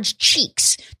Dwight Howard's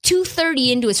cheeks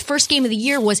 2:30 into his first game of the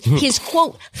year was his,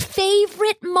 quote,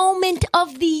 favorite moment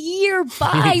of the year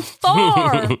by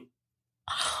far.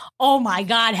 Oh my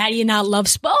God, how do you not love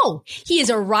Spo? He is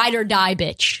a ride or die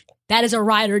bitch. That is a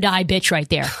ride or die bitch right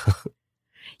there.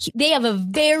 They have a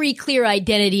very clear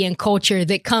identity and culture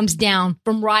that comes down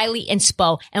from Riley and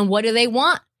Spo. And what do they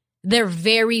want? They're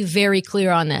very, very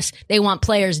clear on this. They want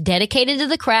players dedicated to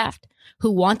the craft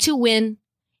who want to win.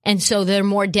 And so they're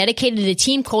more dedicated to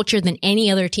team culture than any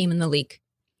other team in the league.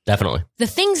 Definitely. The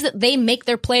things that they make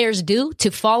their players do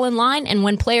to fall in line, and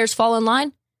when players fall in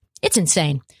line, it's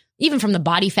insane. Even from the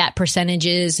body fat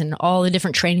percentages and all the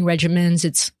different training regimens,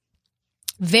 it's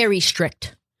very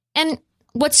strict. And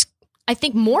what's, I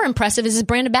think, more impressive is his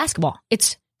brand of basketball.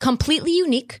 It's completely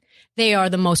unique. They are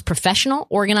the most professional,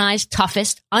 organized,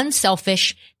 toughest,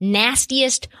 unselfish,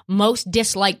 nastiest, most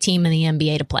disliked team in the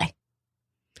NBA to play.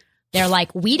 They're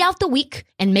like, weed out the weak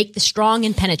and make the strong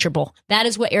impenetrable. That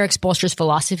is what Erik Spoelstra's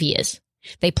philosophy is.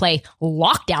 They play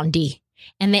lockdown D,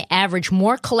 and they average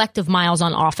more collective miles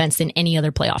on offense than any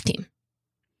other playoff team.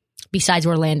 Besides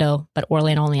Orlando, but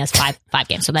Orlando only has five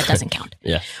games, so that doesn't count.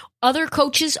 Yeah. Other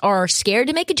coaches are scared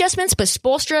to make adjustments, but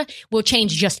Spoelstra will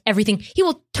change just everything. He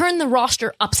will turn the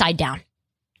roster upside down.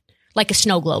 Like a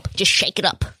snow globe. Just shake it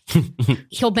up.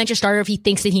 He'll bench a starter if he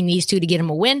thinks that he needs to get him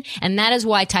a win. And that is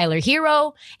why Tyler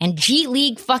Hero and G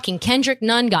League fucking Kendrick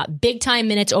Nunn got big time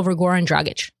minutes over Goran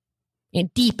Dragic.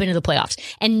 And deep into the playoffs.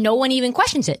 And no one even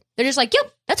questions it. They're just like,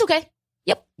 yep, that's okay.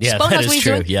 Yep. Yeah, Spo that knows is what he's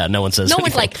true. doing. Yeah, no one says No anything.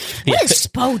 one's like, what is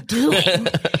Spo doing?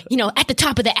 At the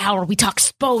top of the hour, we talk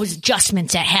Spo's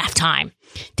adjustments at halftime.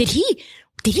 Did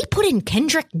he put in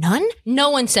Kendrick Nunn? No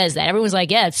one says that. Everyone's like,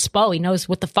 yeah, it's Spo. He knows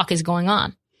what the fuck is going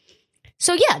on.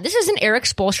 So yeah, this is an Erik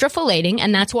Spoelstra filleting,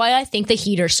 and that's why I think the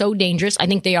Heat are so dangerous. I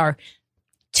think they are,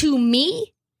 to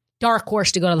me, dark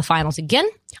horse to go to the finals again.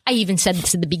 I even said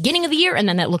this at the beginning of the year, and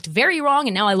then that looked very wrong,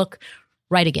 and now I look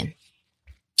right again.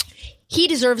 He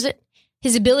deserves it.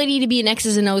 His ability to be an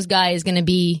X's and O's guy is going to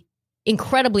be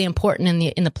incredibly important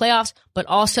in the playoffs, but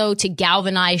also to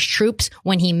galvanize troops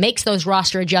when he makes those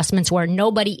roster adjustments where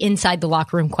nobody inside the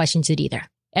locker room questions it either.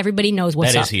 Everybody knows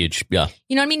what's up. That is huge. Yeah.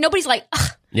 You know what I mean? Nobody's like, ugh,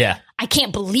 yeah, I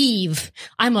can't believe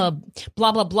I'm a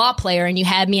blah, blah, blah player and you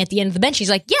had me at the end of the bench. He's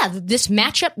like, yeah, this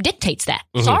matchup dictates that.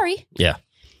 Mm-hmm. Sorry. Yeah.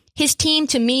 His team,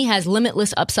 to me, has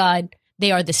limitless upside.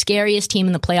 They are the scariest team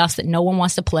in the playoffs that no one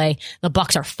wants to play. The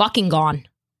Bucks are fucking gone.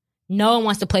 No one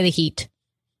wants to play the Heat.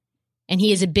 And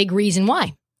he is a big reason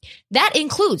why. That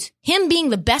includes him being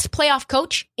the best playoff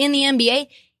coach in the NBA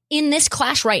in this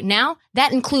class right now.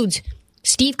 That includes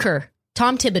Steve Kerr,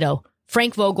 Tom Thibodeau,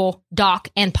 Frank Vogel, Doc,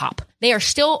 and Pop. They are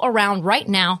still around right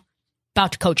now,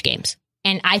 about to coach games.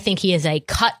 And I think he is a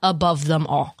cut above them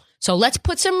all. So let's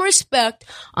put some respect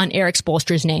on Erik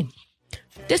Spoelstra's name.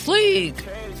 This league.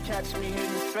 Catch me in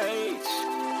the face.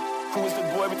 Who's the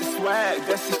boy with the swag?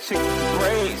 That's his chick with the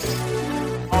braids.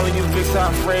 All of you bitches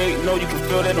are afraid. Know you can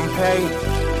feel that I'm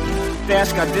paid.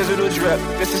 Dash got digital drip.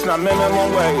 This is not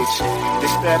minimum wage.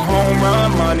 It's that home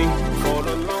run money for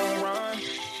the long run.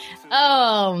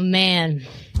 Oh, man.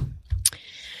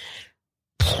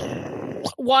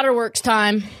 Waterworks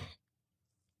time.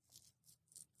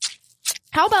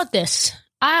 How about this?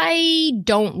 I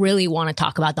don't really want to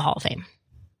talk about the Hall of Fame.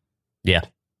 Yeah.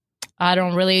 I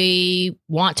don't really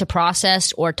want to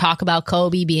process or talk about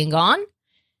Kobe being gone.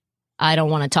 I don't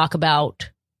want to talk about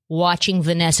watching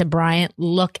Vanessa Bryant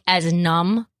look as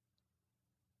numb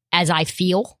as I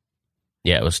feel.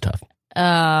 Yeah, it was tough.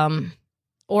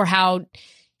 Or how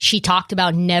she talked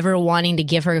about never wanting to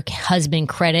give her husband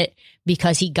credit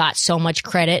because he got so much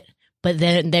credit. But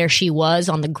then there she was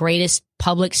on the greatest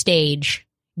public stage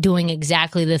doing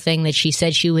exactly the thing that she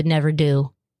said she would never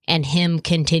do, and him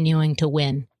continuing to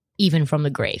win, even from the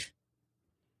grave.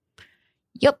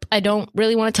 Yep, I don't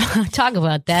really want to talk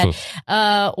about that.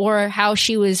 Or how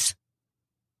she was,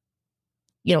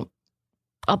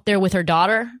 up there with her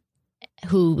daughter,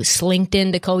 who slinked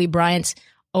into Kobe Bryant's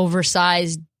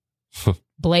oversized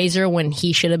blazer when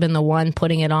he should have been the one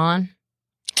putting it on.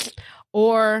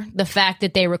 Or the fact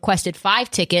that they requested 5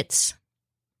 tickets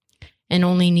and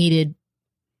only needed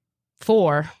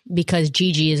 4 because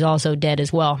Gigi is also dead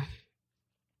as well.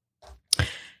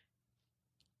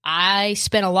 I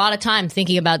spent a lot of time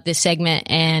thinking about this segment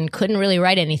and couldn't really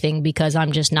write anything because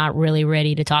I'm just not really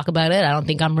ready to talk about it. I don't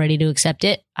think I'm ready to accept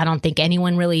it. I don't think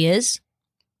anyone really is.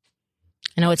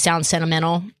 I know it sounds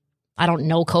sentimental. I don't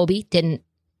know Kobe, didn't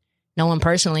know him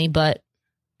personally, but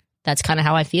that's kind of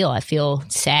how I feel. I feel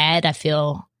sad. I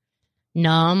feel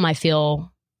numb. I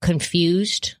feel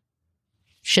confused.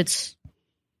 Shit's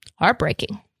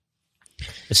heartbreaking.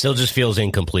 It still just feels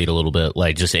incomplete a little bit.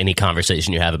 Like just any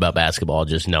conversation you have about basketball,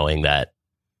 just knowing that,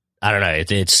 I don't know,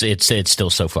 it's still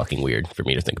so fucking weird for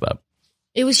me to think about.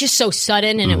 It was just so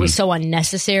sudden and it was so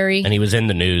unnecessary. And he was in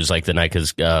the news like the night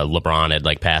because LeBron had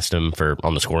like passed him for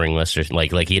on the scoring list or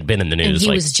like he had been in the news.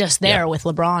 And he was just there with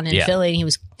LeBron in Philly. And he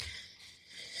was.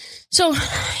 So,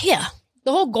 yeah,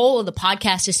 the whole goal of the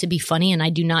podcast is to be funny, and I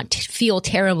do not feel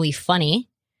terribly funny.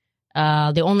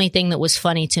 The only thing that was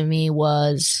funny to me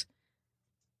was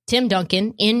Tim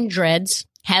Duncan in dreads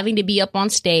having to be up on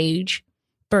stage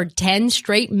for 10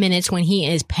 straight minutes when he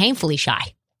is painfully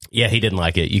shy. Yeah, he didn't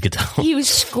like it. You could tell. He was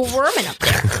squirming up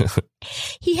there.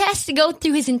 He has to go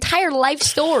through his entire life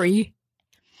story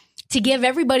to give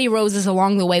everybody roses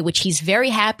along the way, which he's very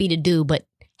happy to do, but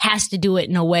has to do it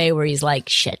in a way where he's like,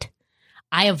 shit,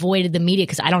 I avoided the media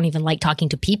because I don't even like talking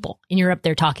to people. And you're up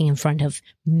there talking in front of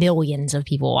millions of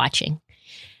people watching.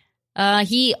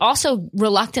 He also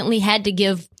reluctantly had to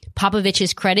give Popovich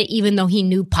his credit, even though he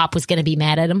knew Pop was going to be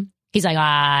mad at him. He's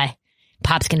like,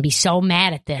 Pop's going to be so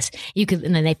mad at this.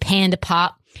 And then they pan to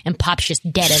Pop, and Pop's just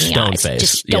dead in the Stone eyes. face.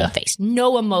 Just stone face.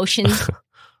 No emotions.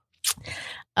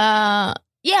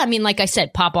 Yeah, I mean, like I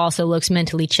said, Pop also looks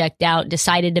mentally checked out,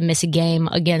 decided to miss a game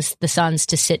against the Suns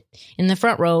to sit in the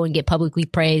front row and get publicly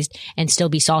praised and still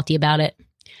be salty about it.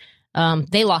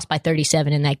 They lost by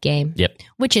 37 in that game,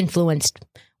 which influenced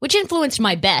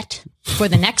my bet for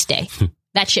the next day.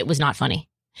 That shit was not funny.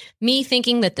 Me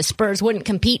thinking that the Spurs wouldn't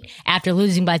compete after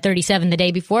losing by 37 the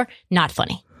day before, not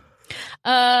funny.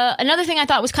 Another thing I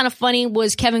thought was kind of funny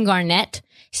was Kevin Garnett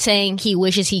saying he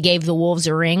wishes he gave the Wolves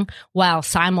a ring while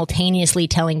simultaneously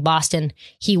telling Boston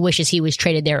he wishes he was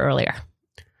traded there earlier.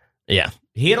 Yeah.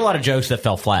 He had a lot of jokes that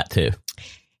fell flat, too.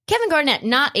 Kevin Garnett,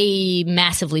 not a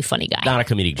massively funny guy. Not a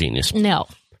comedic genius. No.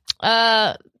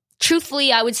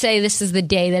 Truthfully, I would say this is the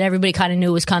day that everybody kind of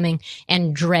knew was coming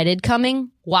and dreaded coming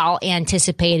while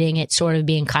anticipating it sort of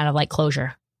being kind of like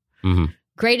closure. Mm-hmm.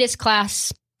 Greatest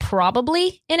class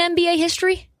probably in NBA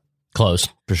history. Close,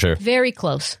 for sure. Very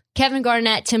close. Kevin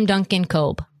Garnett, Tim Duncan,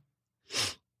 Kobe.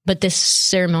 But this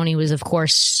ceremony was, of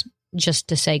course, just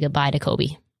to say goodbye to Kobe.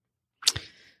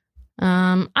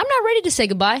 I'm not ready to say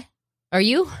goodbye. Are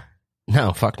you?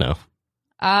 No, fuck no.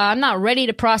 I'm not ready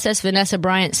to process Vanessa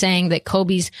Bryant saying that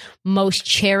Kobe's most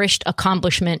cherished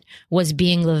accomplishment was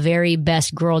being the very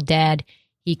best girl dad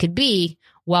he could be,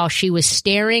 while she was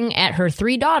staring at her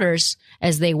 3 daughters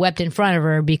as they wept in front of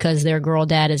her because their girl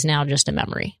dad is now just a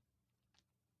memory.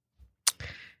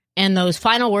 And those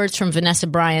final words from Vanessa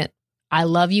Bryant, I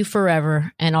love you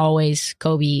forever and always,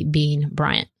 Kobe Bean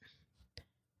Bryant.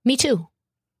 Me too.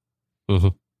 Mm-hmm.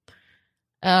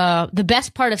 The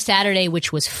best part of Saturday,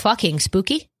 which was fucking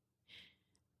spooky,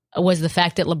 was the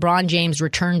fact that LeBron James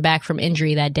returned back from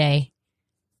injury that day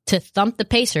to thump the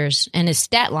Pacers, and his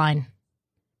stat line,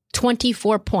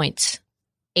 24 points,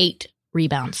 8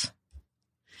 rebounds.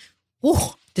 Ooh,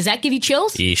 does that give you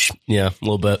chills? Yeesh. Yeah, a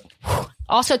little bit.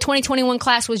 Also, 2021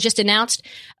 class was just announced.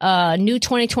 New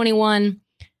 2021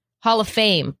 Hall of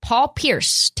Fame. Paul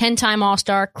Pierce, 10-time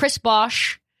All-Star. Chris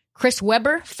Bosh. Chris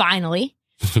Webber, finally.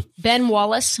 Ben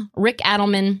Wallace, Rick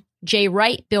Adelman, Jay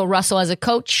Wright, Bill Russell as a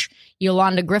coach,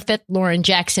 Yolanda Griffith, Lauren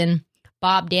Jackson,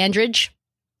 Bob Dandridge,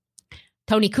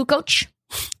 Tony Kukoc.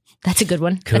 That's a good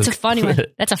one. That's a funny one.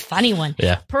 That's a funny one.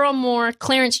 Yeah. Pearl Moore,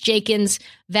 Clarence Jenkins,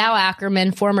 Val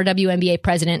Ackerman, former WNBA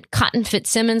president, Cotton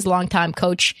Fitzsimmons, longtime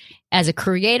coach as a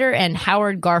creator, and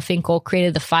Howard Garfinkel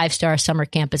created the 5-star summer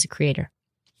camp as a creator.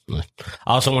 I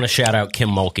also want to shout out Kim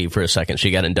Mulkey for a second. She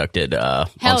got inducted on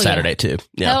Saturday, too.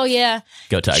 Yeah. Hell yeah.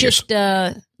 Go Tigers. Just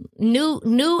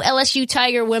new LSU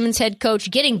Tiger women's head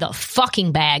coach getting the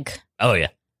fucking bag. Oh, yeah.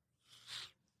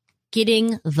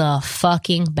 Getting the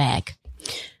fucking bag.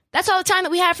 That's all the time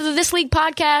that we have for the This League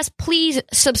podcast. Please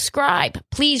subscribe.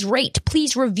 Please rate.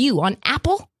 Please review on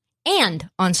Apple and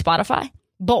on Spotify.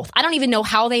 Both. I don't even know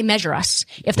how they measure us.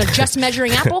 If they're just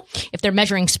measuring Apple, if they're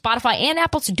measuring Spotify and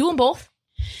Apple, so do them both.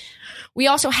 We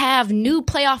also have new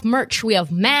playoff merch. We have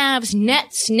Mavs,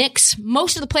 Nets, Knicks.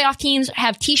 Most of the playoff teams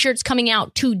have t-shirts coming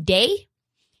out today.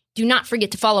 Do not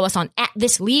forget to follow us on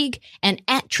 @ThisLeague and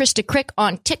 @TristaCrick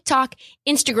on TikTok,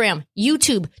 Instagram,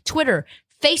 YouTube, Twitter,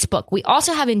 Facebook. We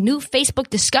also have a new Facebook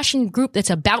discussion group that's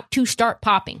about to start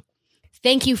popping.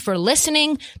 Thank you for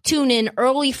listening. Tune in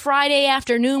early Friday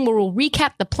afternoon where we'll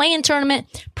recap the play-in tournament,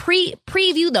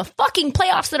 preview the fucking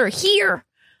playoffs that are here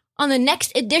on the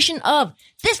next edition of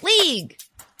This League.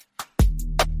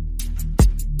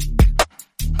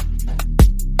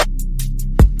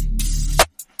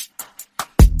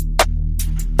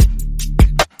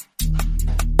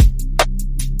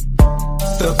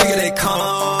 The bigger they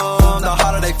come, the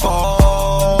harder they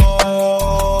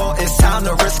fall. It's time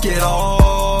to risk it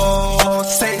all.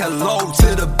 Say hello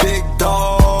to the big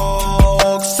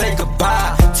dog. Say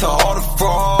goodbye to all the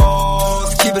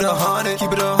frauds. Keep it 100,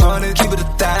 keep it 100, keep it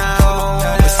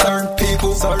 1,000. There's certain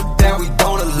people that we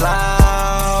don't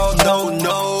allow. No,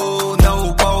 no,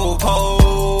 no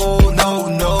po-po. No,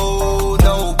 no,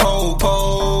 no po-po.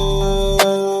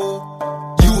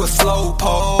 You a slow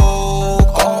po.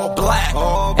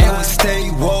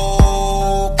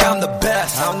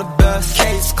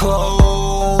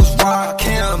 Closed, rock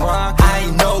him. I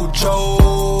ain't no joke.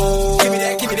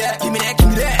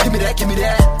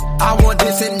 I want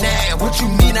this and that. What you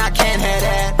mean I can't have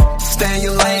that? Stay in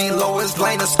your lane, Lois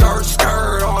Lane, a skirt,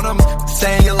 skirt on them.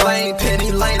 Stay in your lane,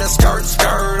 Penny Lane, a skirt,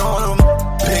 skirt on them.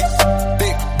 Big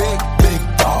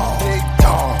dog,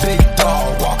 big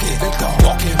dog, walking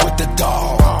with the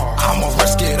dog. I'ma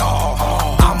risk it all,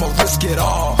 I'ma risk it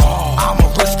all, I'ma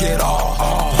risk it all.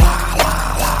 La la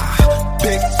la,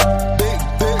 big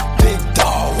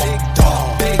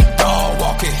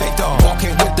dog,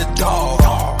 walking with the dog.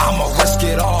 I'ma risk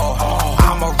it all,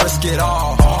 I'ma risk it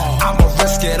all, I'ma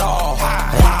risk it all.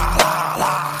 La la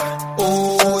la,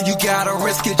 ooh, you gotta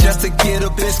risk it just to get a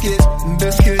biscuit.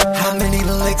 How many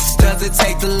licks does it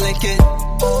take to lick it?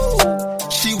 Ooh,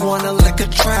 she wanna lick a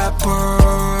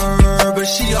trapper, but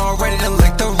she already done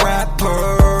licked the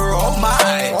rapper. Oh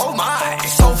my,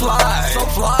 so fly,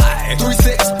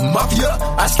 3-6, mafia,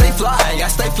 I stay fly,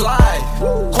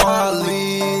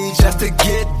 quality, just to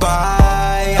get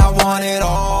by, I want it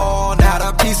all, not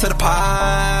a piece of the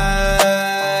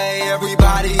pie,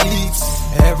 everybody eats,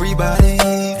 and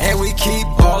we keep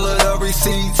all of the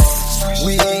receipts,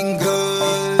 we eating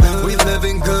good, we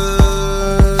living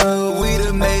good, we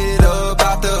done made it up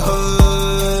out the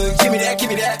hood, give me that,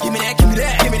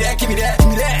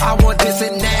 I want this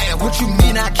and that, what you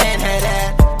mean I can't have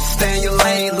that? Stay in your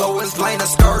lane, Lois Lane, a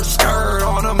skirt, skirt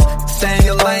on them. Stay in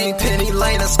your lane, Penny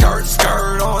Lane, a skirt,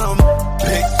 skirt on them.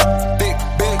 Big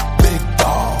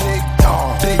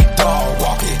dog,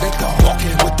 walking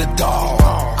with the dog.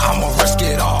 I'ma risk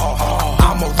it all,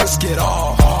 I'ma risk it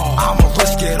all, I'ma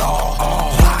risk it all.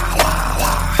 La la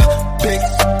la, big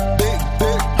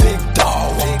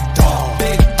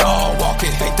dog,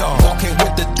 walking with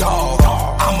the dog.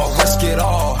 I'ma risk it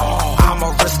all, I'ma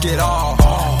risk it all,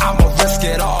 I'ma risk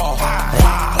it all.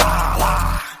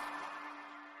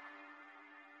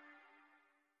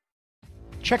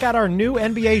 Check out our new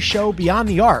NBA show, Beyond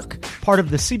the Arc, part of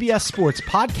the CBS Sports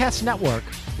Podcast Network,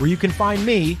 where you can find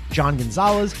me, John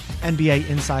Gonzalez, NBA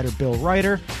insider Bill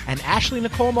Ryder, and Ashley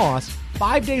Nicole Moss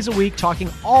 5 days a week talking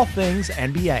all things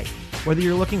NBA. Whether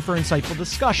you're looking for insightful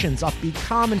discussions, upbeat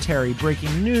commentary,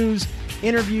 breaking news,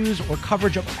 interviews, or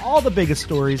coverage of all the biggest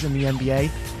stories in the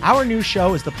NBA, our new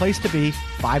show is the place to be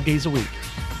 5 days a week.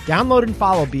 Download and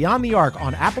follow Beyond the Arc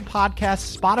on Apple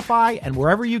Podcasts, Spotify, and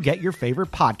wherever you get your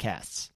favorite podcasts.